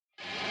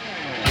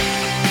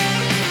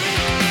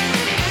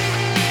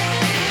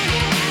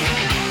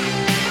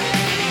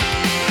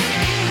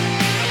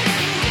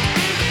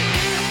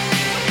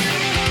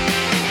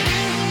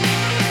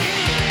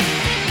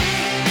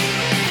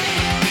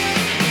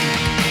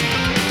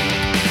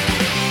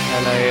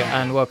Hello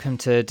and welcome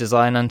to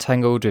Design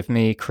Untangled with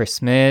me,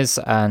 Chris Mears,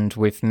 and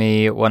with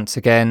me once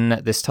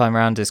again this time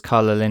around is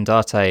Carla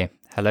Lindarte.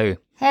 Hello.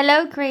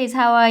 Hello, Chris.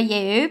 How are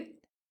you?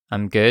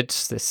 I'm good.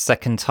 The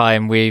second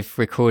time we've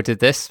recorded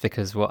this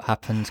because what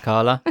happened,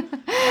 Carla?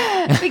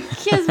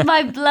 Because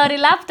my bloody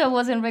laptop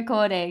wasn't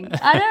recording.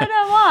 I don't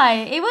know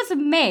why. It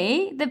wasn't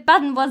me. The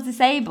button was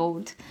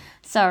disabled.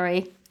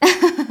 Sorry.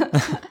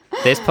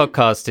 This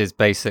podcast is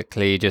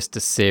basically just a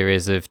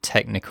series of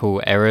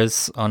technical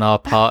errors on our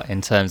part in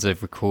terms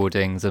of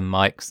recordings and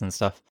mics and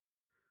stuff.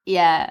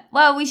 Yeah.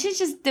 Well, we should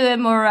just do it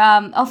more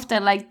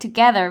often, like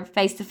together,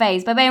 face to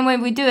face. But then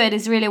when we do it,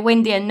 it's really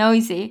windy and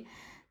noisy.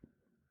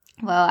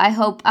 Well, I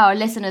hope our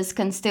listeners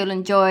can still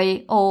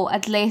enjoy or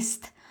at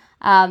least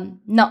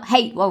not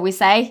hate what we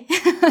say.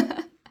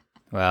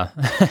 Well,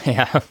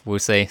 yeah, we'll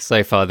see.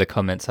 So far, the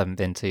comments haven't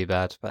been too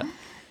bad, but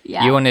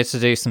Yeah. you wanted to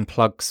do some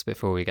plugs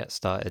before we get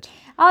started.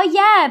 Oh,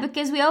 yeah,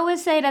 because we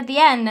always say it at the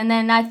end. And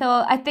then I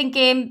think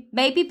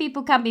maybe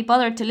people can't be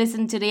bothered to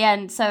listen to the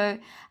end. So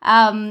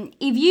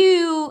if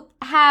you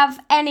have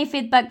any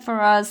feedback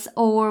for us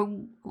or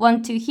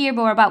want to hear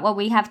more about what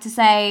we have to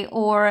say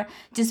or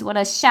just want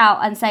to shout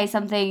and say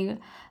something,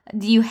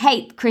 do you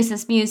hate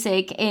Chris's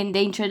music in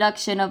the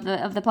introduction of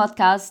the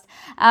podcast,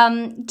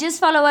 just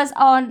follow us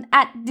on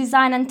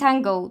 @Design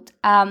Untangled.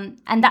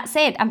 And that's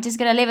it. I'm just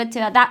going to leave it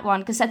to that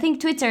one because I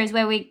think Twitter is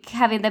where we're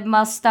having the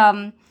most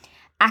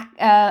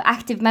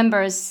active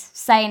members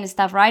saying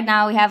stuff. Right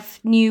now we have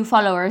new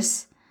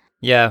followers.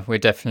 Yeah, we're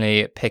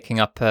definitely picking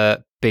up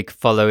a big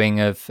following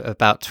of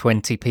about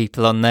 20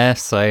 people on there.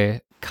 So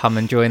come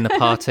and join the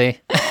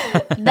party.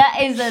 That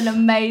is an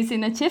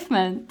amazing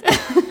achievement.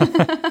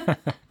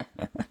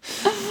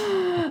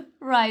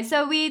 Right,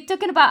 so we're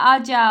talking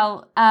about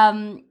Agile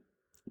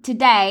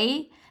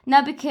today,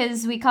 not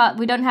because we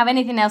don't have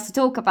anything else to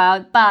talk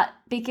about, but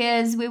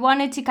because we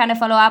wanted to kind of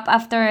follow up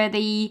after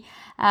the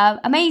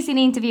amazing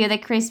interview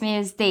that Chris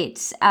Mears did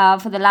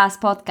for the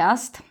last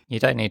podcast. You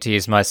don't need to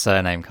use my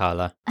surname,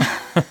 Carla.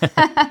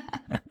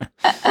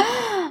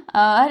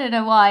 I don't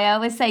know why. I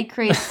always say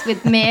Chris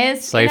with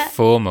Mears. So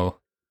formal.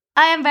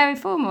 I am very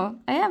formal.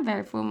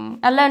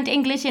 I learned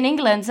English in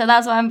England, so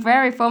that's why I'm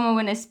very formal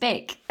when I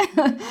speak.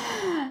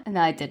 No,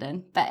 I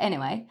didn't. But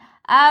anyway.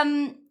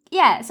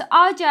 Yeah, so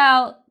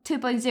Agile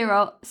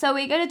 2.0. So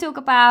we're going to talk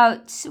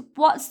about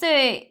what's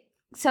the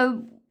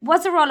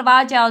role of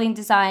Agile in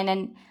design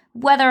and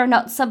whether or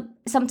not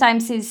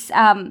sometimes is,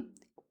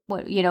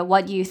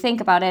 what you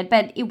think about it.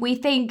 But if we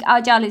think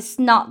Agile is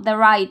not the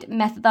right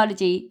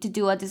methodology to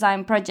do a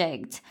design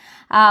project,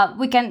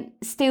 we can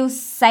still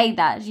say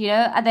that,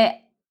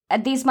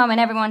 at this moment,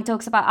 everyone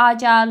talks about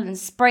Agile and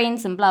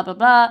sprints and blah, blah,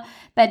 blah.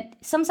 But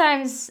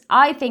sometimes,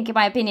 I think, in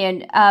my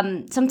opinion,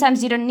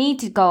 sometimes you don't need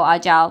to go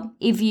Agile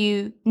if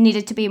you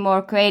needed to be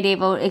more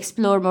creative or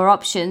explore more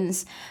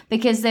options.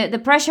 Because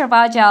the pressure of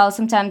Agile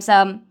sometimes,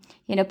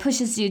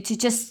 pushes you to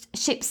just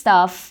ship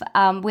stuff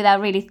without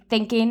really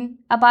thinking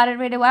about it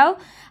really well.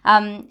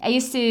 I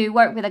used to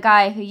work with a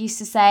guy who used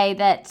to say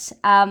that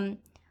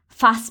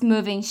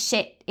fast-moving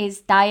shit is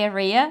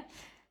diarrhea.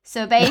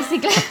 So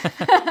basically...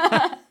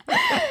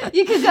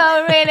 You could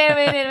go really,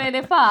 really,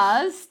 really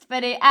fast,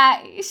 but it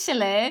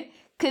actually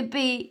could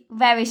be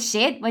very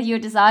shit when you're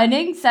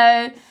designing. So,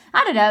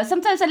 I don't know,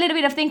 sometimes a little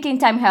bit of thinking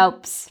time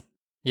helps.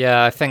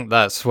 Yeah, I think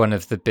that's one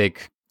of the big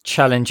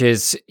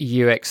challenges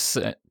UX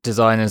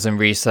designers and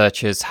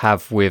researchers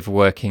have with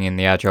working in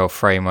the Agile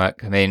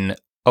framework. I mean,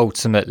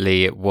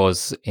 ultimately, it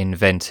was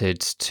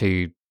invented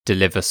to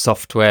deliver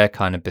software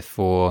kind of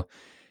before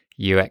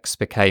UX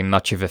became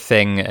much of a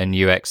thing, and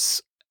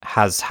UX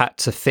has had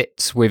to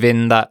fit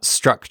within that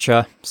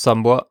structure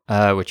somewhat,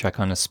 which I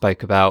kind of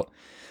spoke about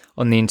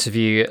on the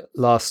interview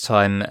last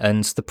time.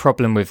 And the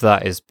problem with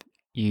that is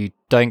you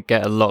don't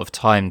get a lot of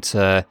time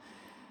to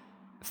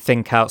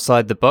think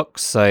outside the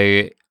box.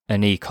 So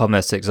an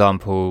e-commerce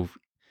example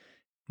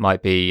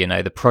might be,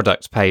 the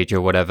product page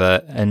or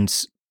whatever. And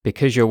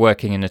because you're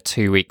working in a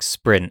 2-week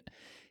sprint,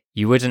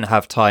 you wouldn't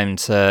have time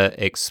to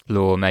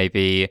explore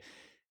maybe,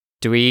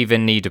 do we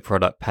even need a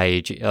product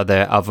page? Are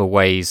there other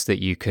ways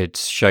that you could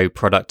show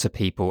product to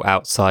people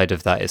outside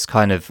of that? It's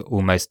kind of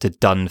almost a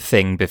done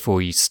thing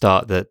before you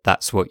start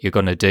that's what you're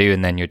going to do.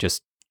 And then you're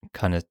just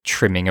kind of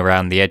trimming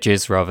around the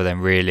edges rather than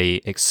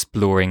really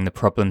exploring the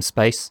problem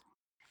space.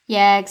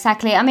 Yeah,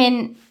 exactly. I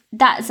mean,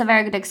 that's a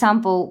very good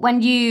example.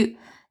 When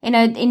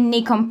in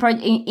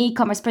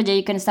e-commerce project,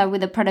 you can start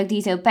with a product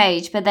detail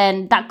page, but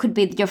then that could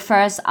be your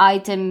first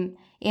item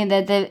in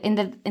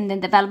the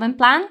development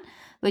plan,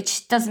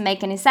 which doesn't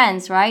make any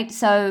sense, right?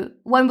 So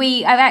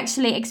I've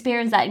actually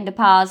experienced that in the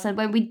past, and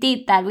when we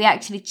did that, we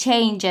actually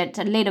changed it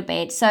a little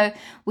bit. So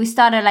we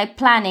started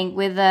planning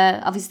with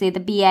obviously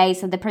the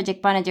BAs and the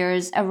project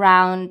managers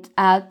around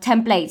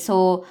templates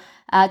or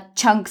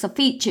chunks of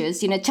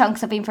features,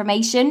 chunks of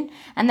information.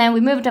 And then we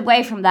moved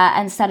away from that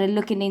and started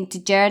looking into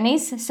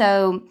journeys.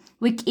 So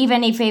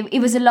even if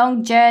it was a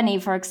long journey,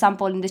 for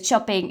example, in the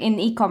shopping, in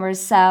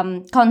e-commerce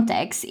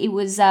context, it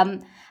was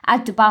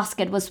add to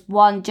basket was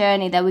one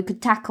journey that we could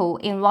tackle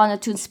in 1 or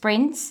 2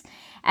 sprints.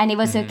 And it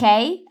was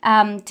okay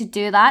to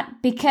do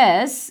that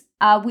because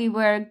we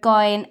were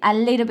going a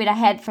little bit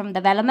ahead from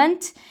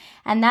development.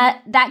 And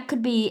that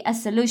could be a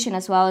solution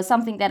as well,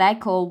 something that I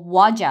call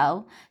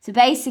Wagile. So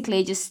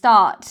basically just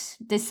start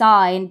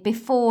design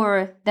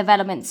before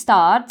development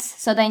starts.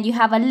 So then you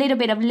have a little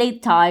bit of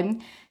lead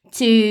time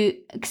to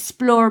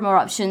explore more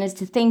options,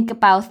 to think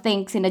about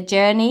things in a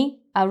journey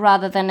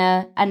rather than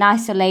an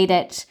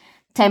isolated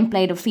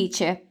template or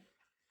feature.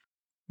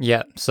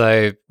 Yeah,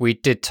 so we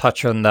did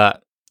touch on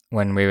that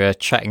when we were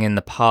chatting in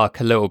the park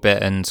a little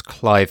bit, and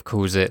Clive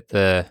calls it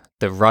the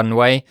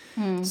runway.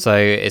 So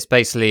it's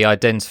basically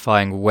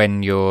identifying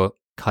when you're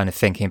kind of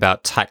thinking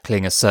about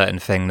tackling a certain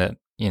thing that,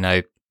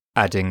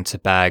 adding to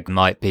bag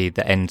might be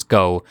the end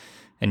goal.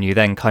 And you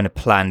then kind of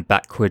plan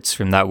backwards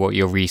from that what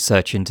your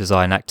research and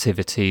design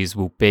activities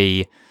will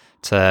be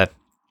to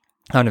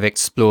kind of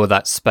explore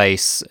that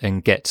space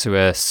and get to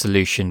a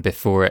solution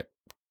before it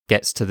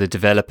gets to the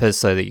developers,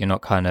 so that you're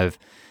not kind of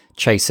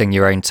chasing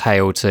your own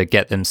tail to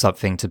get them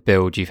something to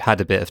build. You've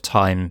had a bit of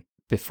time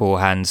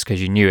beforehand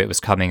because you knew it was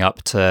coming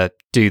up to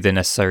do the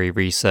necessary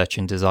research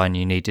and design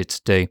you needed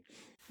to do.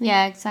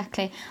 Yeah,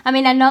 exactly. I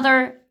mean,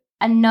 another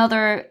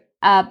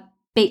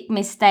big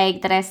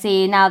mistake that I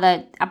see now,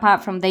 that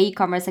apart from the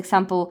e-commerce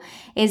example,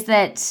 is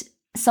that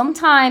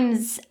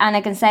sometimes, and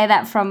I can say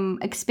that from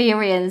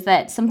experience,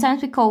 that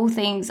sometimes we call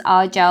things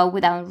agile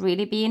without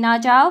really being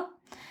agile.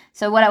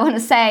 So what I want to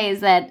say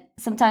is that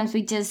sometimes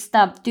we just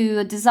do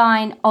a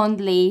design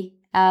only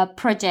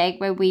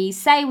project where we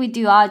say we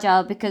do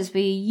agile because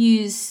we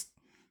use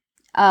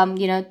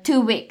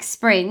 2-week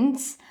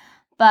sprints,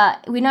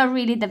 but we're not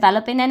really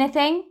developing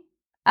anything.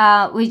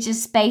 We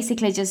just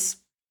basically just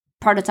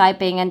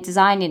prototyping and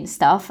designing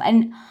stuff.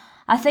 And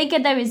I think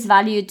that there is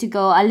value to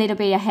go a little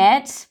bit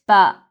ahead,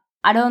 but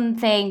I don't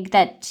think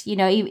that,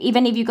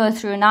 even if you go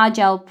through an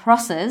agile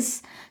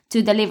process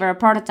to deliver a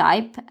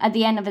prototype, at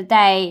the end of the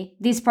day,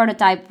 this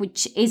prototype,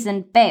 which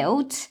isn't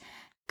built,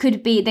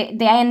 could be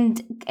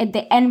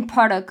the end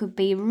product could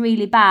be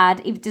really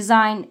bad if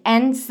design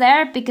ends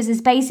there, because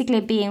it's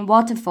basically being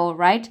waterfall,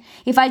 right?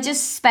 If I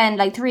just spend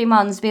like 3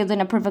 months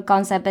building a proof of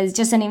concept that's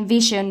just an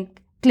envision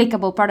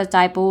clickable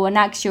prototype or an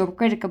actual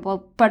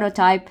clickable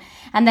prototype,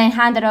 and then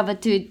hand it over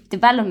to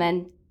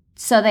development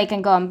so they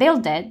can go and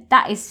build it,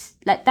 that's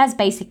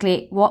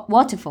basically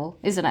waterfall,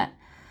 isn't it?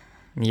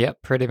 Yeah,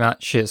 pretty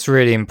much. It's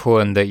really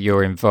important that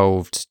you're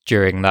involved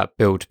during that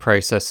build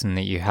process and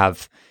that you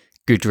have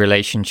good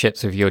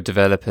relationships with your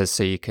developers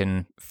so you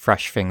can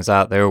thrash things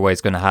out. They're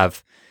always going to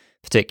have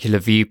a particular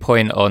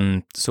viewpoint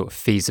on sort of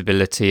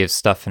feasibility of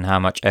stuff and how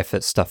much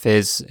effort stuff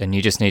is. And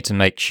you just need to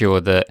make sure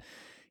that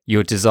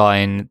your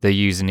design, the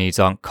user needs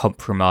aren't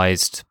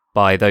compromised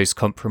by those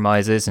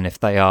compromises. And if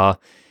they are,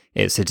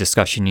 it's a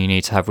discussion you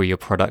need to have with your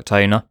product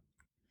owner.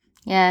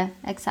 Yeah,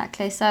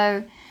 exactly.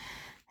 So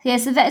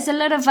so there's a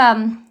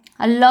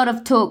lot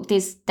of talk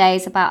these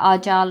days about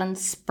agile and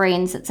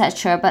sprints,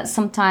 etc. But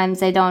sometimes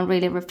they don't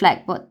really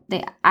reflect what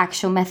the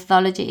actual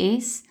methodology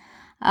is.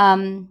 So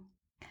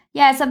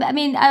I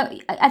mean,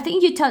 I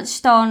think you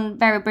touched on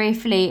very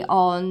briefly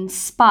on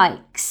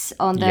spikes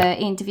on the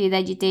interview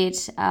that you did.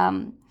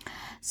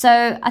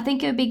 So I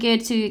think it would be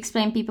good to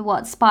explain people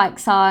what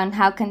spikes are and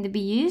how can they be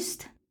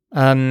used.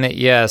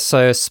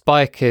 So a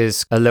spike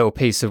is a little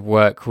piece of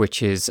work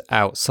which is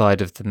outside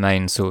of the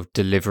main sort of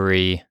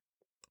delivery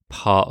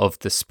part of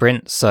the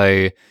sprint.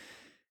 So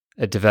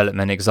a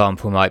development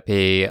example might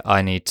be,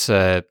 I need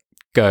to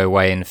go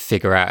away and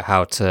figure out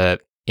how to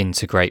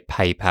integrate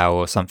PayPal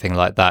or something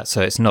like that.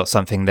 So it's not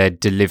something they're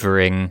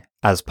delivering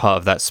as part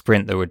of that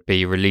sprint that would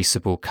be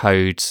releasable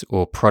code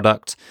or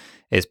product.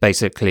 It's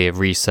basically a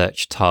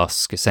research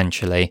task,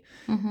 essentially.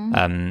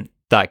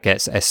 That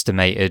gets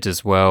estimated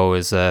as well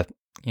as a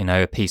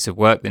piece of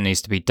work that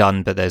needs to be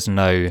done, but there's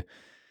no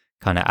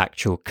kind of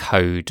actual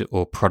code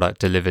or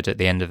product delivered at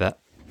the end of it.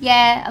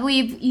 Yeah,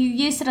 you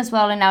used it as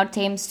well in our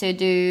teams to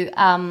do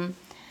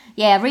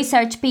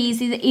research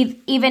piece,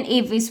 even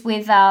if it's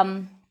with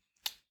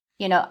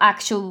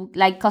actual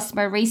like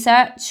customer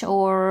research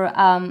or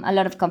a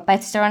lot of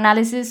competitor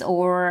analysis,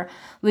 or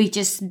we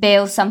just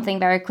build something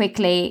very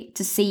quickly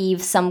to see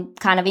if some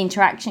kind of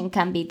interaction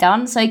can be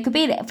done. So it could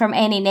be from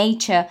any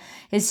nature.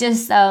 It's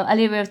just a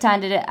little bit of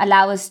time that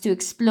allow us to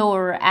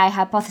explore a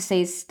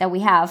hypothesis that we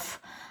have,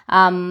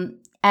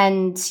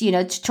 and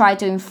to try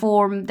to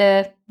inform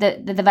the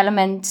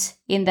development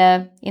in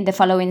the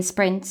following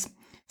sprints.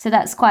 So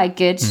that's quite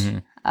good.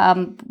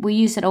 We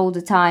use it all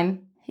the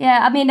time. Yeah,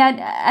 I mean,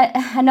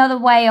 another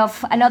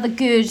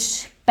good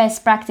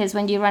best practice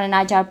when you run an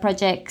agile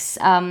projects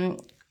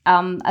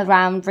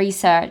around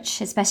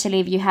research, especially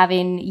if you're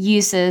having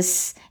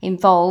users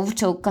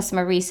involved or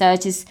customer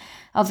research, is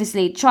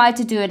obviously try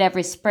to do it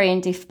every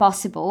sprint if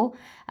possible.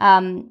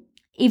 And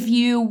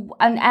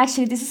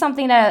actually, this is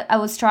something that I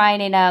was trying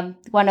in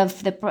one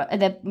of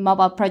the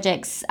mobile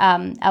projects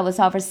I was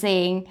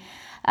overseeing.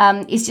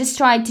 is just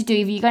try to do,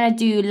 if you're going to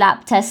do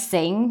lab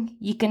testing,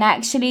 you can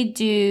actually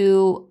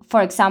do,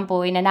 for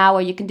example, in an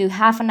hour, you can do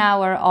half an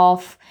hour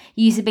of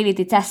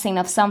usability testing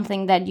of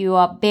something that you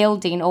are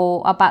building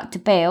or about to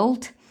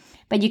build.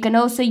 But you can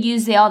also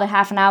use the other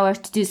half an hour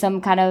to do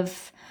some kind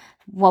of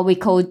what we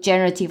call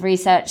generative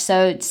research.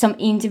 So some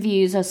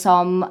interviews or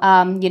some,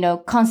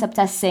 concept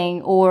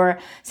testing, or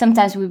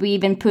sometimes we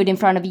even put in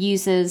front of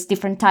users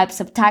different types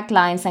of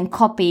taglines and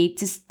copy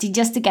just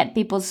to get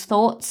people's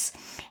thoughts.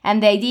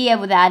 And the idea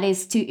with that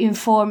is to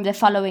inform the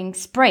following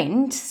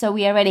sprint. So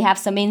we already have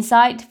some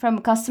insight from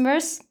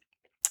customers.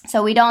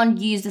 So we don't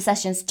use the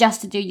sessions just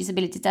to do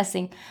usability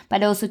testing,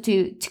 but also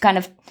to kind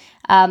of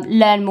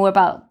learn more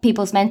about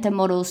people's mental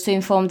models to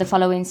inform the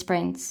following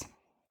sprints.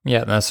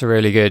 Yeah, that's a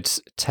really good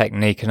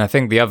technique. And I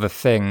think the other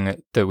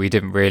thing that we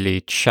didn't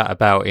really chat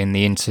about in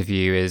the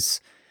interview is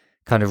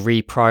kind of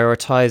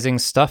reprioritizing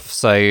stuff.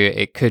 So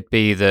it could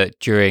be that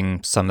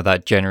during some of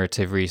that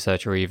generative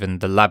research or even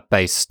the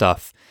lab-based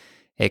stuff,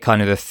 it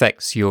kind of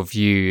affects your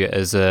view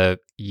as a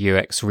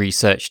UX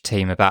research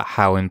team about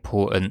how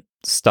important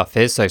stuff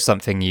is. So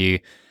something you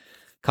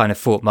kind of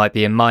thought might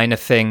be a minor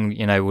thing,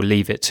 we'll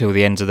leave it till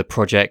the end of the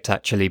project,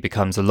 actually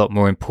becomes a lot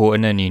more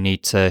important, and you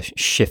need to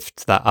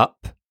shift that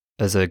up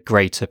as a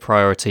greater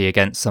priority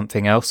against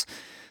something else.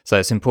 So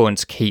it's important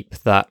to keep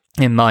that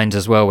in mind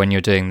as well when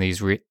you're doing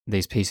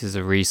these pieces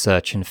of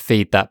research, and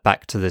feed that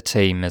back to the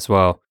team as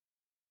well.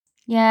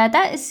 Yeah,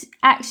 that is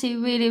actually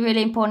really,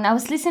 really important. I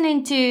was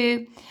listening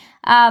to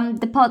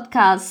the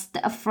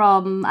podcast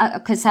from,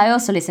 because I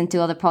also listen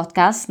to other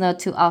podcasts, not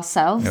to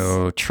ourselves.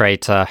 Oh,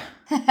 traitor.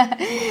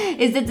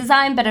 It's the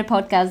Design Better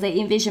podcast. The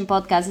InVision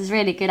podcast is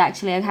really good,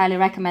 actually. I highly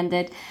recommend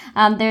it.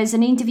 There's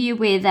an interview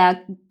with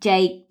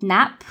Jake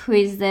Knapp, who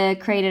is the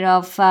creator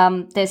of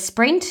The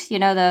Sprint,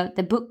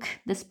 the book,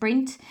 The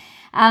Sprint.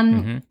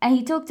 And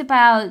he talked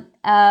about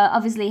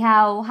obviously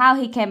how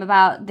he came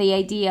about the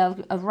idea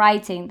of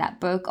writing that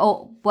book.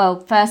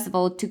 First of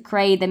all, to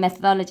create the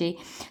methodology.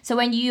 So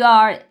when you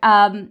are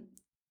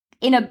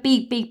in a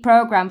big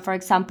program, for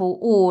example,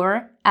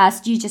 or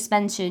as you just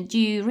mentioned,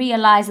 you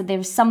realize that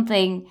there's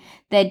something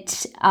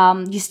that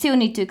you still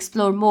need to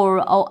explore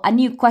more, or a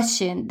new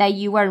question that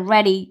you weren't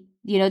ready,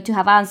 to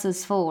have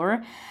answers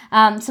for.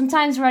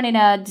 Sometimes running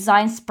a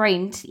design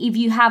sprint, if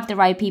you have the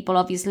right people,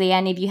 obviously,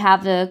 and if you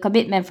have the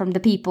commitment from the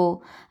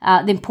people,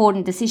 the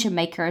important decision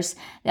makers,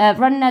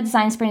 running a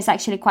design sprint is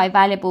actually quite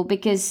valuable,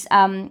 because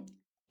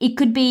it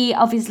could be,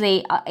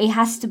 obviously, it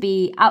has to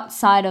be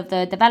outside of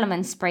the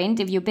development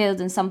sprint if you're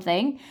building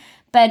something.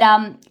 But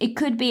it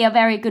could be a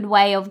very good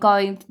way of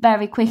going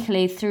very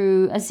quickly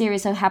through a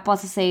series of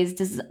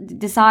hypotheses,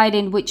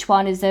 deciding which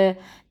one is the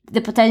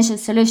potential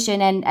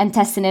solution, and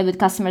testing it with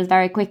customers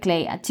very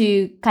quickly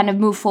to kind of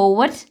move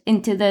forward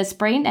into the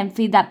sprint and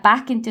feed that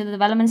back into the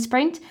development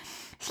sprint.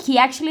 He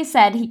actually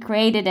said he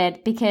created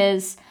it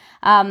because,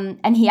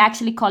 and he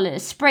actually called it a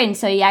sprint.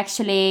 So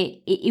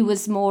it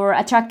was more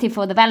attractive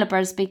for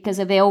developers because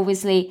of they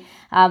obviously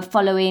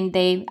following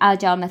the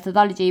agile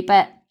methodology.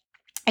 But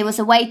it was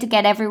a way to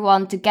get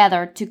everyone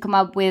together to come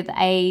up with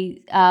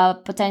a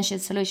potential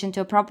solution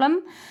to a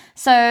problem.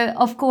 So,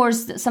 of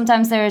course,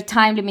 sometimes there are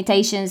time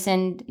limitations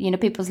and,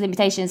 people's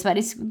limitations, but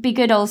it's be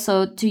good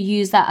also to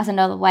use that as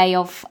another way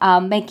of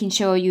making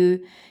sure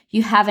you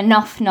have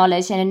enough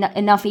knowledge and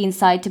enough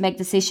insight to make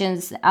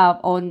decisions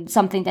on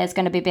something that's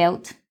going to be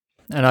built.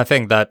 And I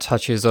think that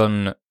touches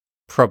on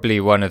probably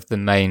one of the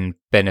main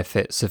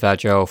benefits of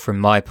Agile from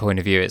my point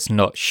of view. It's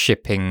not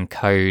shipping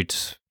code.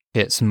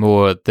 It's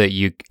more that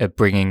you are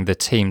bringing the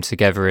team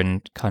together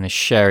and kind of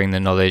sharing the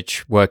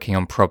knowledge, working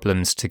on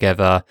problems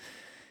together,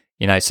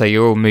 so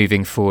you're all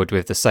moving forward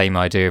with the same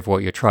idea of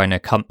what you're trying to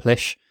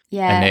accomplish.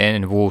 Yeah. And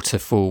in a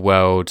waterfall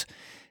world,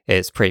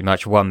 it's pretty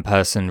much one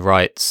person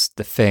writes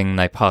the thing,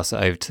 they pass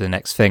it over to the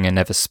next thing and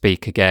never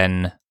speak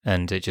again.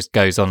 And it just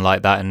goes on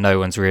like that, and no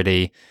one's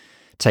really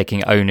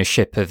taking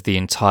ownership of the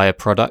entire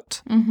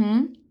product.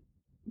 Mm-hmm.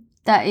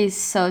 That is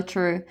so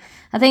true.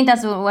 I think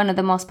that's one of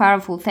the most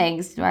powerful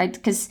things, right?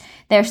 Because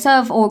they're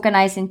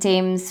self-organizing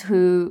teams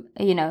who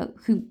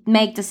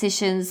make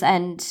decisions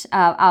and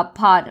are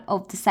part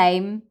of the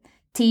same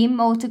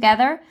team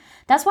altogether.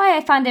 That's why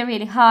I find it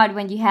really hard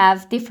when you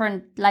have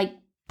different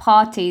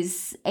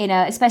parties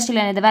especially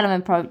in a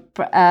development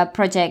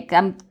project.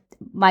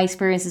 My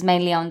experience is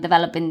mainly on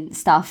developing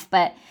stuff,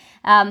 but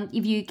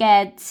if you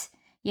get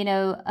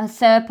a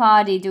third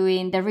party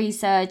doing the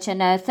research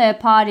and a third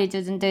party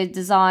doing the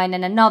design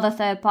and another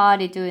third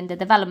party doing the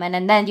development,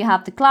 and then you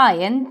have the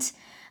client.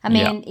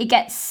 It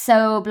gets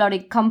so bloody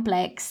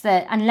complex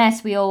that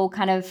unless we all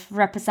kind of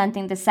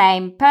representing the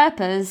same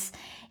purpose,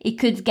 it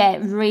could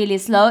get really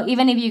slow.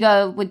 Even if you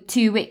go with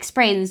 2-week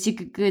sprints, you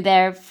could go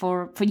there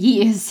for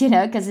years,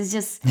 because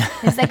it's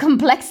the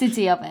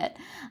complexity of it.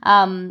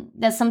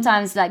 That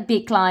sometimes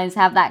big clients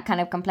have that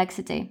kind of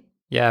complexity.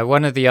 Yeah,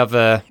 one of the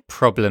other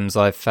problems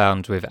I've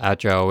found with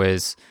Agile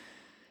is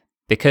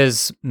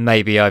because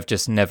maybe I've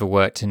just never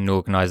worked in an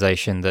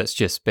organization that's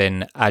just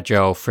been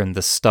Agile from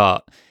the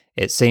start,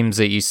 it seems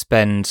that you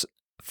spend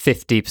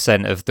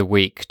 50% of the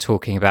week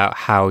talking about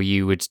how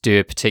you would do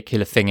a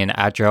particular thing in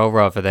Agile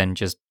rather than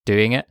just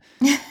doing it.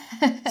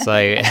 So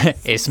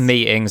it's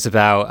meetings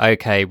about,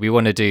 okay, we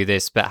want to do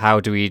this, but how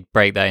do we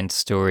break that into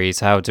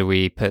stories? How do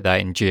we put that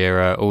in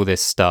Jira? All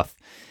this stuff.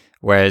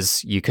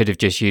 Whereas you could have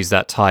just used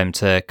that time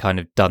to kind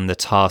of done the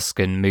task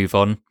and move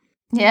on.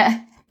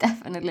 Yeah,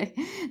 definitely.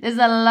 There's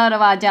a lot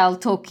of Agile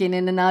talking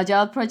in an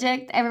Agile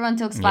project. Everyone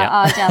talks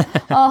about Agile.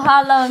 Oh,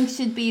 how long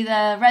should be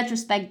the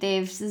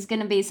retrospectives is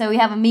going to be? So we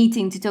have a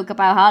meeting to talk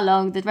about how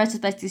long the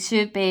retrospectives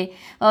should be.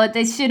 Oh,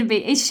 it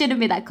shouldn't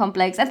be that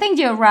complex. I think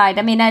you're right.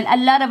 I mean, a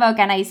lot of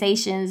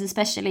organizations,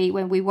 especially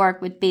when we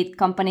work with big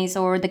companies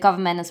or the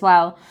government as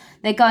well,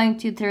 they're going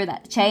through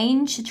that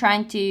change,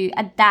 trying to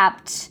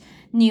adapt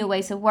new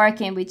ways of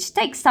working, which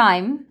takes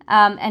time,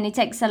 and it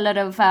takes a lot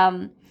of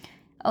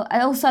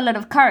also a lot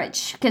of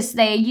courage, because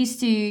they're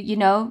used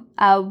to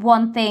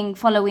one thing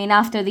following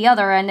after the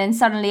other, and then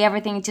suddenly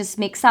everything just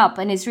mixed up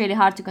and it's really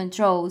hard to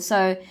control.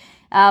 So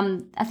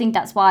I think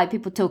that's why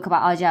people talk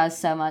about Agile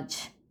so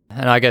much.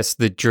 And I guess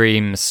the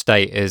dream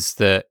state is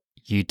that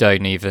you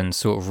don't even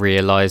sort of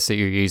realize that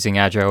you're using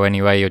Agile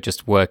anyway. You're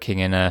just working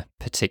in a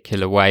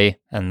particular way,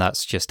 and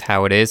that's just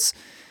how it is.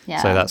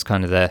 Yeah. So that's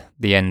kind of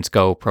the end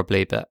goal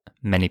probably, but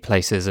many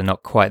places are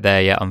not quite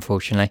there yet,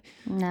 unfortunately.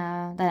 No,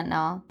 I don't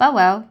know. But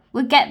well,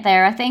 we'll get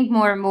there. I think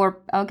more and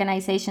more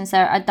organizations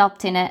are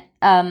adopting it.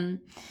 And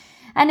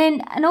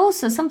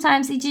also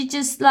sometimes if you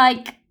just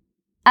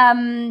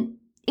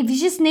if you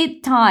just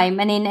need time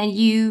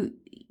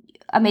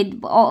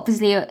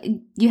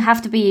obviously you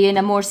have to be in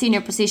a more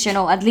senior position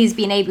or at least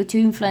being able to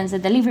influence the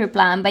delivery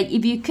plan. But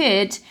if you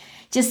could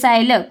just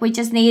say, look, we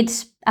just need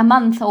a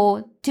month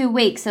or 2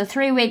 weeks or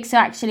 3 weeks to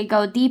actually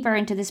go deeper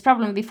into this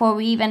problem before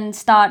we even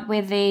start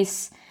with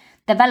this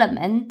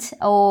development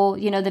or,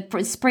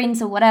 the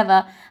sprints or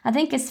whatever, I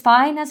think it's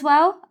fine as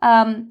well.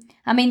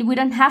 We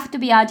don't have to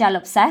be Agile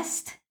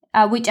obsessed,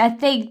 which I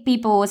think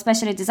people,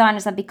 especially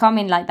designers, are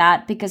becoming like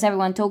that because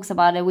everyone talks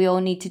about it. We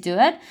all need to do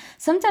it.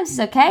 Sometimes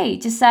it's okay.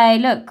 Just say,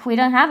 look, we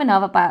don't have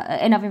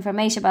enough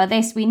information about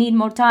this. We need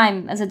more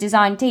time as a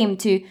design team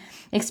to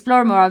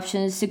explore more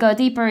options, to go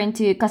deeper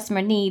into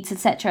customer needs,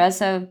 etc.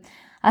 So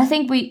I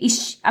think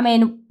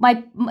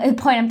my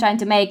point I'm trying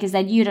to make is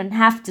that you don't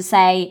have to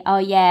say, oh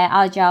yeah,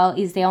 Agile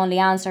is the only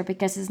answer,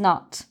 because it's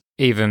not.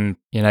 Even,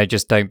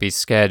 just don't be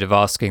scared of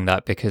asking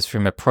that, because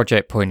from a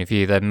project point of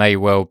view, there may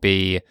well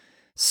be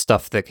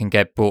stuff that can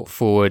get brought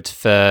forward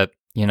for,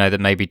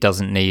 that maybe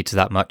doesn't need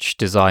that much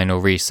design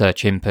or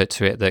research input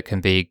to it, that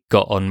can be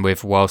got on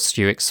with whilst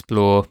you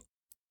explore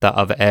that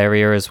other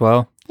area as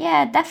well.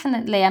 Yeah,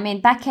 definitely.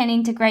 Backend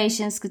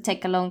integrations could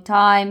take a long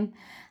time.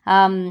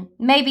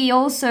 Maybe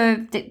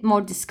also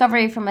more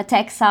discovery from a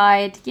tech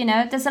side.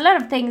 There's a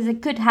lot of things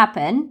that could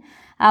happen.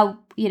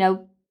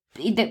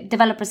 The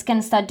developers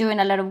can start doing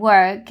a lot of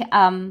work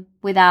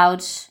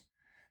without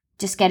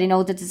just getting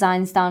all the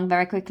designs done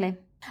very quickly.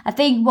 I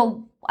think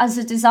as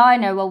a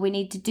designer, what we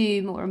need to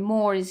do more and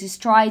more is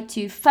just try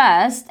to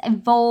first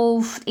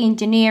involve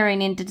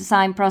engineering in the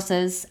design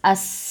process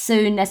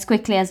as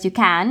quickly as you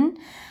can.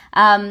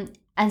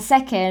 And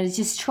second,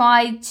 just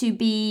try to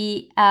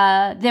be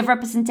the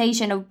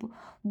representation of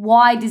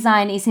why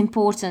design is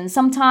important.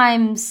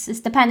 Sometimes it's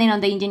depending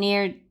on the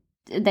engineer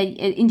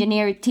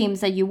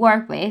teams that you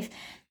work with.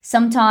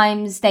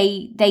 Sometimes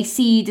they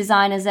see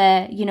design as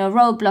a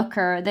road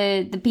blocker,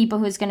 the people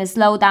who's going to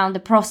slow down the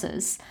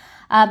process.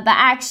 But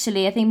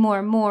actually, I think more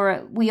and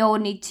more we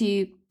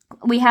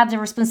have the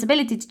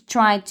responsibility to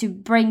try to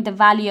bring the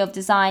value of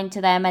design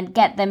to them and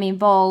get them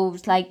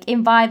involved, like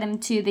invite them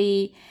to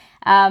the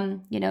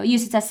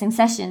user testing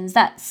sessions.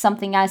 That's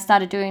something I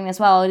started doing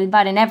as well,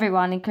 inviting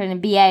everyone, including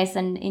BAs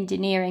and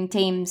engineering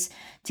teams,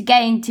 to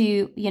get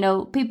into,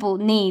 people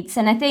needs.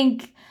 And I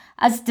think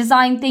as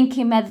design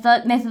thinking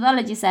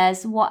methodology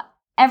says,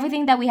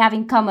 everything that we have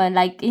in common,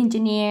 like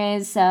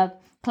engineers,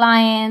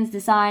 clients,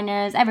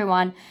 designers,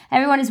 everyone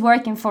is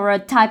working for a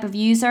type of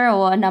user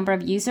or a number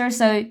of users.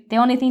 So the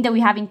only thing that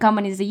we have in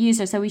common is the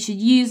user. So we should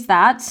use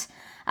that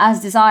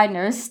as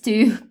designers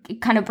to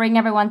kind of bring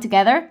everyone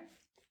together.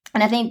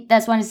 And I think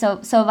that's why it's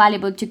so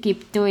valuable to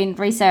keep doing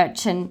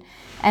research and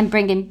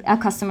bringing our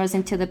customers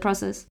into the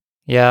process.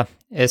 Yeah,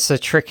 it's a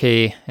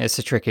tricky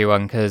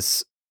one,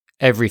 because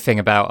everything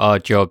about our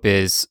job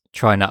is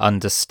trying to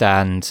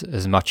understand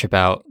as much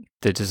about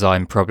the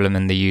design problem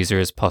and the user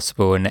as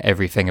possible, and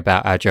everything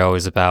about Agile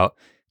is about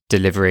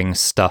delivering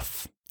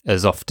stuff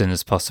as often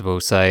as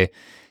possible. So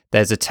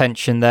there's a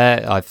tension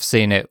there. I've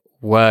seen it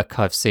work,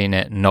 I've seen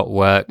it not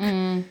work.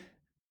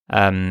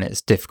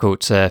 It's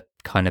difficult to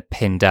kind of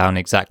pin down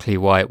exactly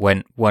why it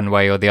went one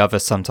way or the other.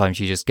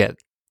 Sometimes you just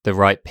get the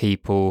right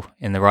people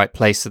in the right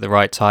place at the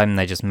right time and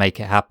they just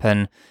make it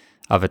happen.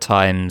 Other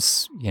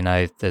times,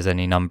 there's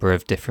any number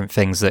of different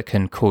things that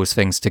can cause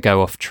things to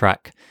go off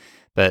track.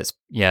 But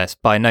it's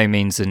by no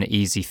means an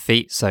easy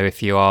feat. So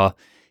if you are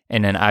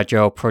in an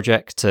Agile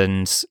project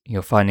and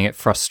you're finding it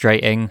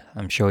frustrating,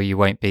 I'm sure you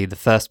won't be the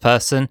first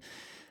person.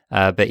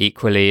 But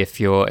equally, if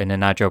you're in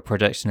an Agile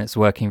project and it's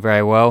working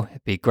very well,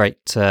 it'd be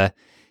great to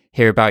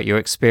hear about your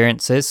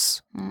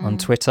experiences on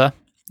Twitter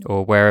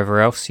or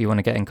wherever else you want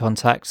to get in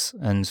contact.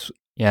 And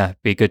yeah,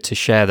 be good to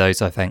share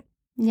those, I think.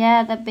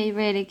 Yeah, that'd be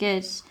really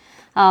good.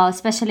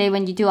 Especially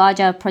when you do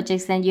agile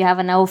projects, then you have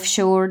an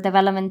offshore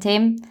development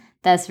team.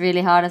 That's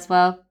really hard as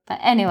well. But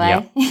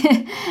anyway,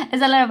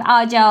 there's a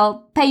lot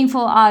of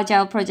painful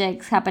agile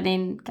projects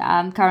happening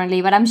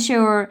currently. But I'm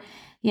sure,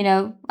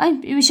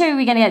 I'm sure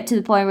we're gonna get to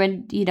the point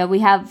when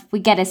we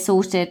get it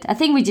sorted. I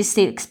think we just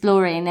still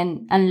exploring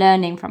and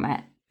learning from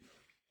it.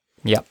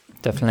 Yep,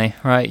 definitely.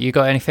 Right, you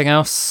got anything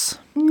else?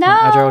 No.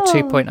 Agile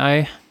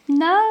 2.0?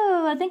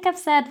 No, I think I've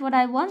said what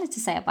I wanted to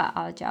say about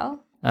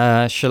Agile.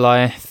 Shall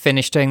I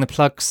finish doing the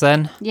plugs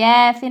then?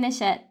 Yeah,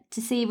 finish it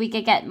to see if we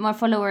can get more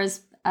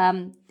followers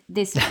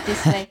this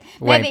way.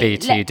 Won't be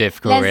too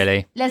difficult,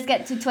 really. Let's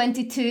get to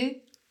 22.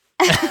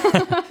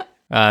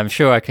 I'm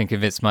sure I can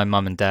convince my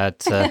mum and dad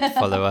to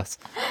follow us.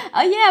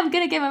 Oh yeah, I'm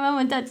going to get my mum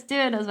and dad to do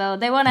it as well.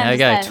 They want to There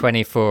understand. we go,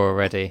 24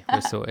 already.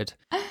 We're sorted.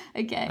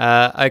 Okay.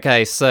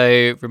 Okay,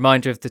 so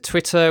reminder of the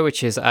Twitter,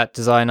 which is at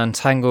Design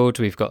Untangled.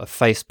 We've got a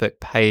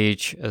Facebook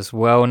page as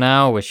well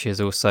now, which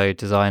is also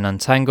Design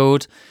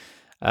Untangled.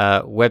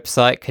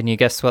 Website, can you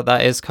guess what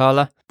that is,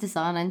 Carla?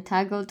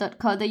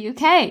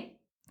 designuntangled.co.uk.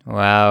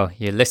 Wow,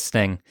 you're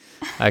listening.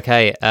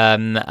 Okay,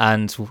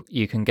 and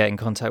you can get in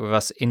contact with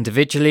us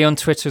individually on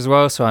Twitter as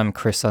well. So I'm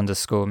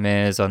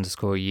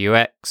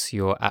Chris_Mears_UX.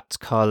 You're at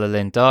Carla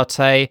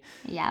Lindarte.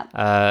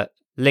 Yeah.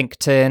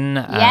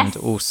 LinkedIn, and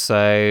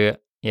also,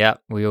 yeah,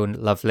 we all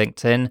love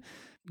LinkedIn.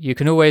 You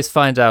can always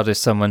find out if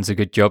someone's a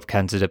good job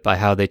candidate by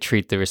how they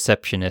treat the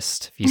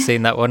receptionist. Have you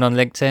seen that one on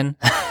LinkedIn?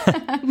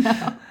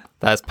 No.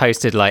 That's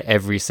posted like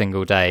every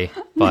single day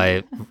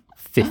by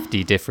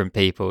 50 different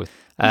people.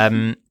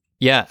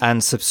 Yeah,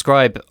 and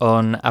subscribe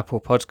on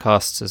Apple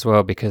Podcasts as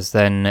well, because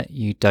then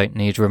you don't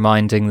need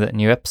reminding that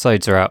new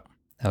episodes are out.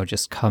 They'll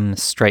just come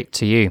straight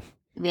to you.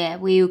 Yeah,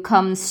 we will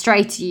come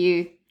straight to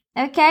you.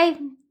 Okay,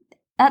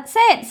 that's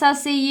it. So I'll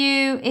see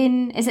you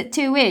in, is it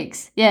 2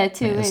 weeks? Yeah,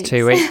 2 weeks. It's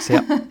 2 weeks,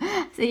 yeah.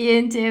 See you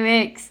in 2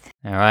 weeks.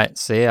 All right,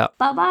 see ya.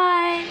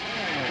 Bye-bye.